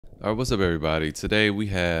All right, what's up, everybody? Today we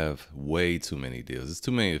have way too many deals. It's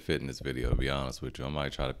too many to fit in this video, to be honest with you. I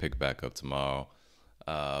might try to pick back up tomorrow.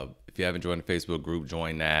 If you haven't joined the Facebook group,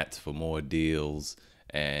 join that for more deals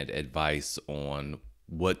and advice on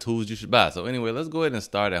what tools you should buy. So anyway, let's go ahead and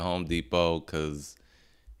start at Home Depot because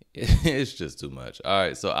it's just too much. All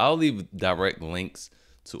right, so I'll leave direct links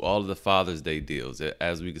to all of the Father's Day deals.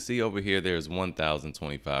 As we can see over here, there's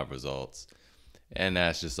 1,025 results. And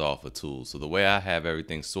that's just all for tools. So the way I have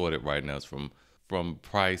everything sorted right now is from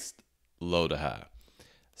priced low to high.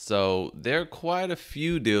 So there are quite a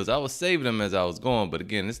few deals. I was saving them as I was going, but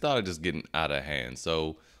again, it started just getting out of hand.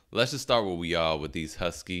 So let's just start where we are with these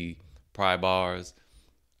Husky pry bars.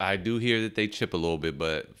 I do hear that they chip a little bit,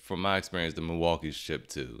 but from my experience, the Milwaukee's chip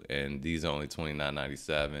too, and these are only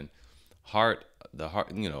 $29.97. The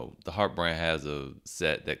Hart brand has a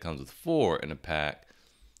set that comes with 4 in a pack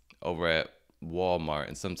over at Walmart,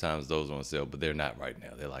 and sometimes those are on sale, but they're not right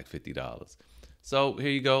now. They're like $50. So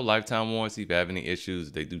here you go, lifetime warranty. If you have any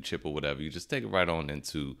issues, they do chip or whatever, you just take it right on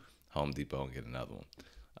into Home Depot and get another one.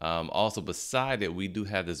 Also, beside it, we do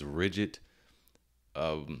have this rigid.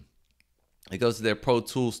 It goes to their Pro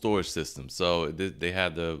Tool storage system. So they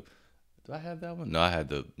have the. Do I have that one? No, I had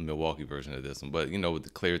the Milwaukee version of this one, but with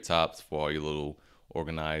the clear tops for all your little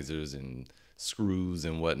organizers and screws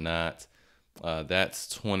and whatnot.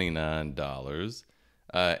 That's $29.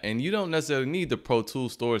 And you don't necessarily need the Pro Tool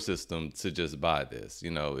storage system to just buy this.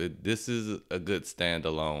 This is a good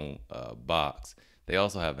standalone box. They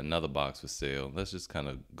also have another box for sale. Let's just kind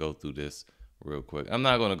of go through this real quick. I'm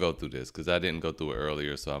not going to go through this because I didn't go through it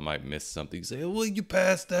earlier, so I might miss something. You say, well, you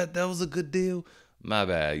passed that. That was a good deal. My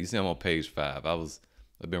bad. You see I'm on page 5. I've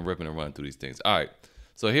been ripping and running through these things. All right.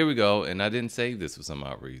 So here we go. And I didn't save this for some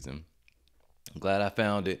odd reason. I'm glad I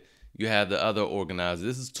found it. You have the other organizer.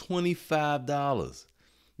 This is $25.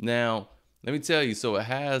 Now, let me tell you, so it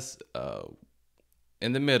has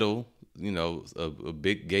in the middle, a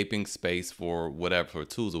big gaping space for whatever, for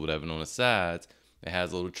tools or whatever. And on the sides, it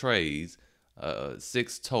has little trays,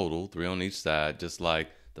 6 total, 3 on each side, just like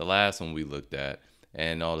the last one we looked at,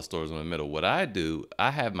 and all the stores in the middle. What I do,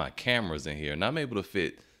 I have my cameras in here, and I'm able to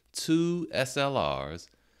fit 2 SLRs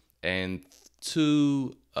and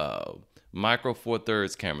 2 micro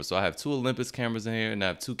 4/3 cameras. So I have 2 Olympus cameras in here, and I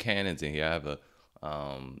have 2 Canons in here. I have a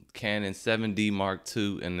Canon 7D Mark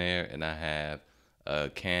II in there, and I have a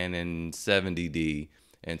Canon 70D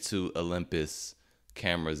and 2 Olympus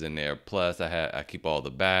cameras in there. Plus, I keep all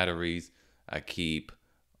the batteries. I keep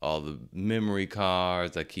all the memory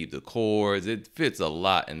cards. I keep the cords. It fits a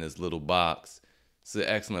lot in this little box. It's an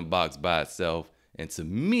excellent box by itself. And to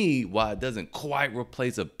me, while it doesn't quite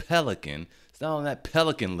replace a Pelican, it's not on that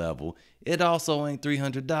Pelican level. It also ain't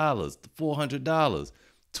 $300, $400,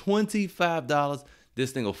 $25.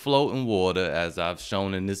 This thing will float in water, as I've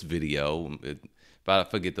shown in this video. If I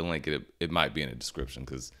forget the link, it might be in the description,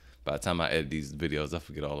 because by the time I edit these videos, I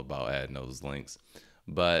forget all about adding those links.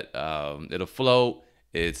 But it'll float.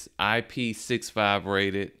 It's IP65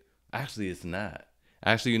 rated. Actually, it's not.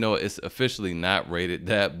 Actually, it's officially not rated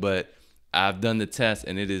that, but I've done the test,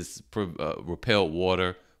 and it is repelled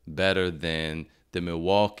water better than the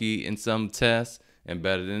Milwaukee in some tests and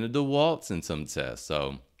better than the DeWalt's in some tests.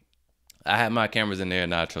 So I have my cameras in there,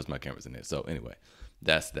 and I trust my cameras in there. So anyway,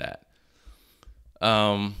 that's that.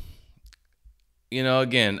 Again,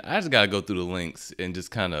 I just got to go through the links and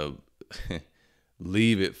just kind of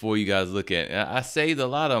leave it for you guys to look at. I saved a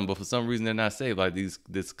lot of them, but for some reason they're not saved. Like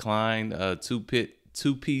this Klein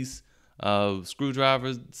 2-piece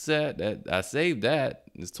screwdriver set, that I saved that.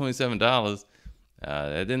 It's $27.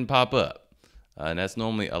 That didn't pop up. And that's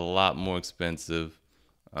normally a lot more expensive.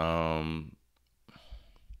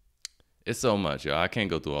 It's so much, y'all. I can't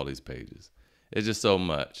go through all these pages. It's just so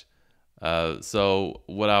much. So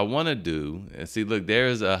what I want to do, and see, look,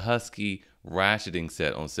 there's a Husky ratcheting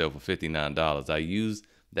set on sale for $59. I used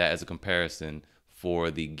that as a comparison for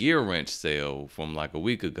the gear wrench sale from like a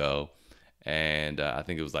week ago. And I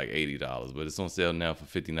think it was like $80, but it's on sale now for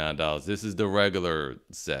 $59. This is the regular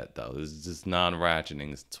set, though. This is just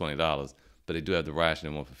non-ratcheting. It's $20, but they do have the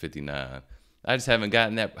ratcheting one for $59. I just haven't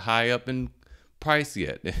gotten that high up in price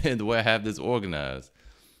yet, the way I have this organized.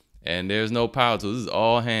 And there's no power tools. This is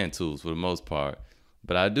all hand tools for the most part.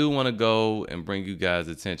 But I do want to go and bring you guys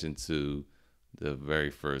attention to the very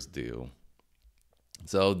first deal.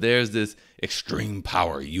 So there's this Extreme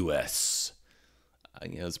Power US.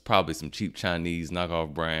 It's probably some cheap Chinese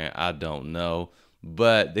knockoff brand. I don't know.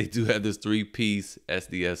 But they do have this 3-piece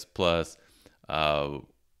SDS Plus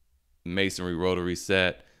masonry rotary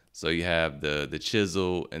set. So you have the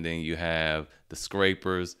chisel, and then you have the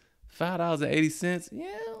scrapers. $5.80. Yeah,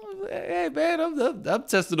 Hey man, I'm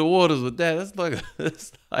testing the waters with that. That's like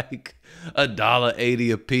it's like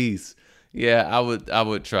 $1.80 a piece. Yeah, I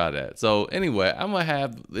would try that. So anyway, I'm gonna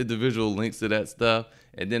have individual links to that stuff,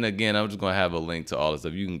 and then again, I'm just gonna have a link to all the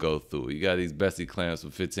stuff you can go through. You got these Bessie clamps for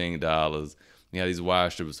 $15. You got these wire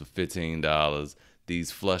strippers for $15.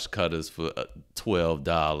 These flush cutters for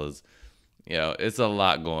 $12. You know, it's a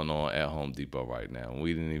lot going on at Home Depot right now.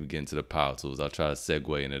 We didn't even get into the power tools. I'll try to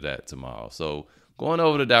segue into that tomorrow. So going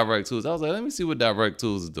over to Direct Tools, I was like, let me see what Direct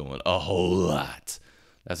Tools is doing. A whole lot.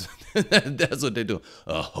 That's that's what they're doing.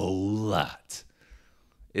 A whole lot.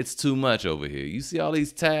 It's too much over here. You see all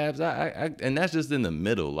these tabs, and that's just in the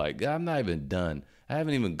middle. Like I'm not even done. I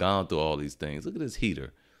haven't even gone through all these things. Look at this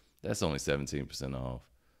heater. That's only 17% off.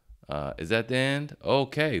 Is that the end?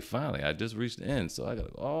 Okay, finally. I just reached the end. So I got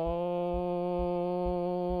to go all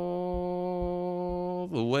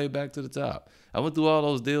the way back to the top. I went through all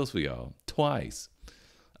those deals for y'all twice.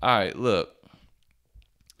 All right, look.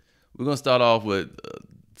 We're going to start off with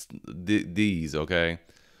these, okay?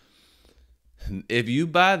 If you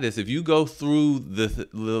buy this, if you go through the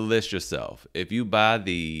list yourself, if you buy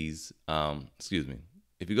these,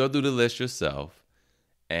 if you go through the list yourself,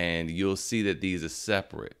 and you'll see that these are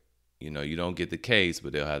separate. You know, you don't get the case,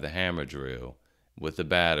 but they'll have the hammer drill with the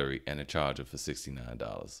battery and a charger for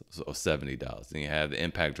 $69 or $70. Then you have the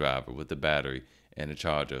impact driver with the battery and a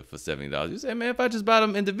charger for $70. You say, man, if I just buy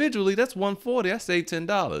them individually, that's $140. I save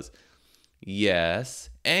 $10. Yes,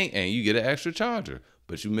 and you get an extra charger,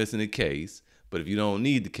 but you're missing the case. But if you don't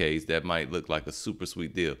need the case, that might look like a super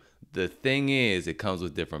sweet deal. The thing is, it comes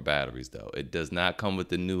with different batteries, though. It does not come with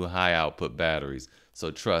the new high output batteries. So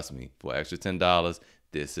trust me, for extra $10,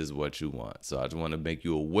 this is what you want. So I just want to make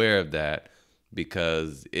you aware of that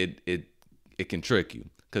because it can trick you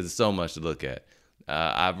because it's so much to look at.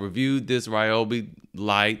 I've reviewed this Ryobi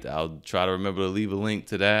light. I'll try to remember to leave a link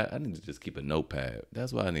to that. I need to just keep a notepad.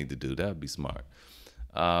 That's what I need to do. That would be smart.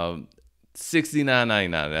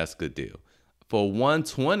 $69.99. That's a good deal. For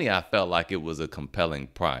 $120, I felt like it was a compelling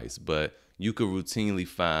price, but you could routinely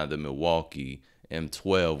find the Milwaukee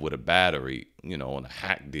M12 with a battery, you know, on a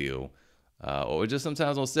hack deal, or just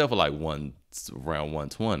sometimes on sale for like around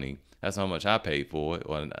 $120. That's how much I paid for it.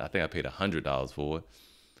 Or I think I paid $100 for it.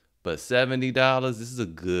 But $70, this is a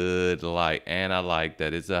good light, and I like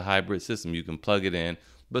that it's a hybrid system. You can plug it in,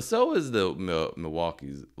 but so is the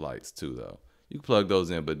Milwaukee's lights too, though. You can plug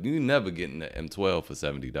those in, but you never getting the M12 for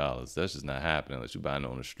 $70. That's just not happening unless you're buying it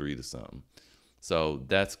on the street or something. So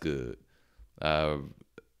that's good. I'll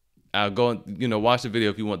go and, watch the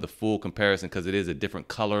video if you want the full comparison because it is a different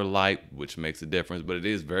color light, which makes a difference. But it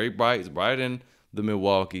is very bright. It's brighter than the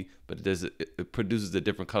Milwaukee, but it produces a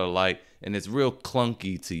different color light, and it's real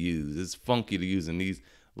clunky to use. It's funky to use, and these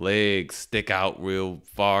legs stick out real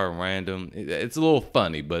far and random. It's a little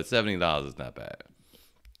funny, but $70 is not bad.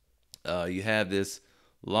 You have this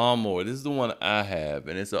lawnmower. This is the one I have,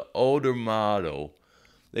 and it's an older model.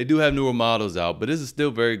 They do have newer models out, but this is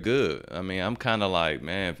still very good. I mean, I'm kind of like,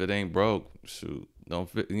 man, if it ain't broke, shoot,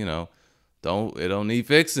 it don't need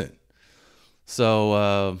fixing.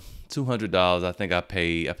 So $200. I think I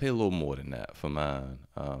paid a little more than that for mine,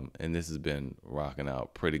 and this has been rocking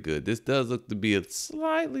out pretty good. This does look to be a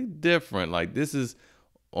slightly different. Like this is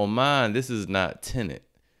on mine. This is not tinted,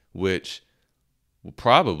 which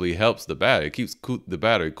probably helps the battery. It keeps the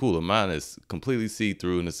battery cooler. Mine is completely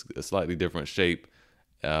see-through and it's a slightly different shape,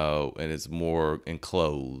 and it's more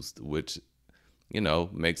enclosed, which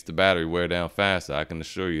makes the battery wear down faster. I can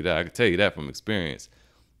assure you that. I can tell you that from experience.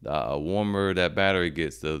 The warmer that battery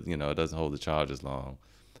gets, it doesn't hold the charge as long.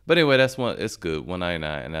 But anyway, it's good,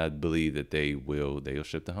 $199, and I believe that they'll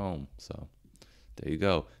ship to home. So there you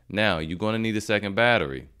go. Now you're going to need a second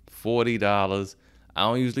battery, $40. I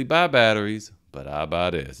don't usually buy batteries, but I buy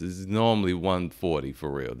this. This is normally $140 for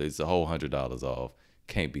real. There's a whole $100 off.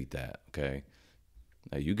 Can't beat that, okay?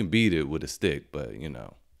 Now, you can beat it with a stick, but, you get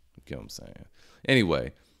what I'm saying.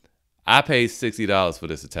 Anyway, I paid $60 for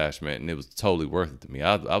this attachment, and it was totally worth it to me.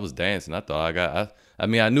 I was dancing. I thought I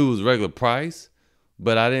knew it was regular price,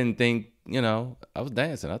 but I didn't think, I was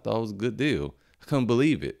dancing. I thought it was a good deal. I couldn't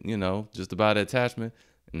believe it, just to buy the attachment.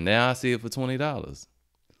 And now I see it for $20.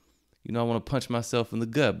 I want to punch myself in the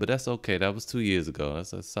gut, but that's okay. That was 2 years ago.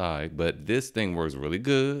 That's a side. But this thing works really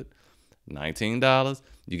good. $19.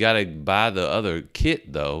 You got to buy the other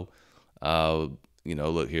kit, though.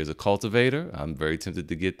 Look, here's a cultivator. I'm very tempted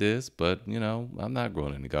to get this, but, I'm not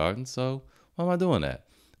growing in the garden, so why am I doing that?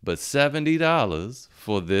 But $70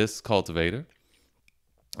 for this cultivator.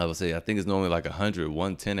 I would say I think it's normally like $100,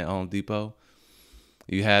 $110 at Home Depot.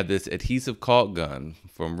 You have this adhesive caulk gun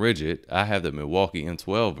from Rigid. I have the Milwaukee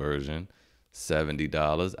M12 version.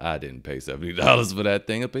 $70. I didn't pay $70 for that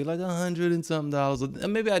thing. I paid like $100 and something dollars.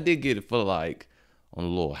 And maybe I did get it for like on a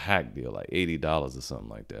little hack deal, like $80 or something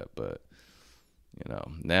like that. But you know,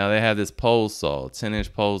 now they have this pole saw,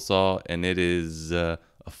 10-inch pole saw, and it is a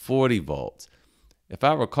 40 volt. If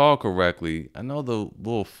I recall correctly, I know the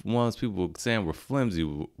little ones people were saying were flimsy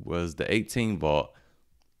was the 18 volt,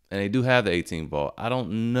 and they do have the 18 volt. I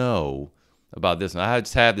don't know about this one. I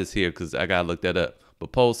just have this here because I gotta look that up.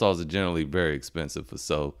 But pole saws are generally very expensive for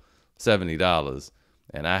 $70,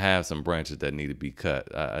 and I have some branches that need to be cut.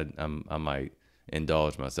 I might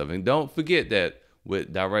indulge myself. And don't forget that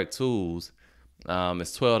with direct tools,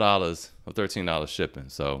 it's $12 or $13 shipping.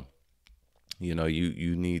 So you know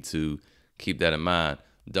you need to keep that in mind.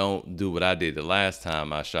 Don't do what I did the last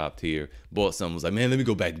time I shopped here. Bought something, was like, man, let me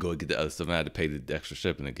go back and go get the other stuff. And I had to pay the extra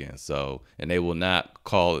shipping again. So, and they will not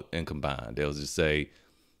call it and combine. They'll just say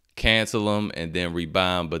cancel them and then rebuy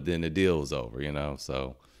them, but then the deal is over, you know.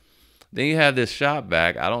 So then you have this shop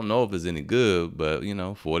vac. I don't know if it's any good, but you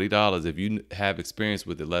know, $40. If you have experience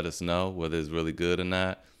with it, let us know whether it's really good or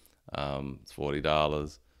not. It's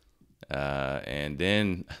 $40. And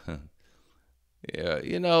then yeah,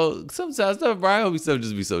 you know, sometimes stuff Brian Hobie stuff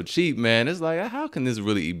just be so cheap, man. It's like, how can this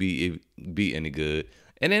really be any good?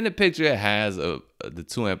 And in the picture, it has the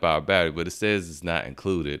 2 amp hour battery, but it says it's not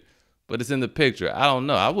included. But it's in the picture. I don't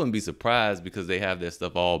know. I wouldn't be surprised because they have their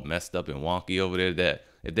stuff all messed up and wonky over there. That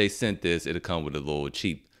if they sent this, it'll come with a little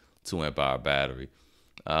cheap 2 amp hour battery.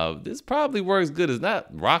 This probably works good. It's not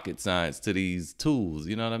rocket science to these tools.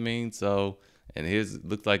 You know what I mean? So, and here's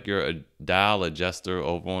looks like your dial adjuster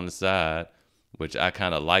over on the side, which I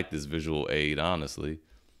kind of like this visual aid, honestly.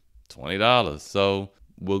 $20. So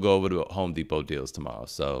we'll go over to Home Depot deals tomorrow.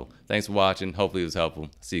 So thanks for watching. Hopefully it was helpful.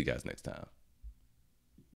 See you guys next time.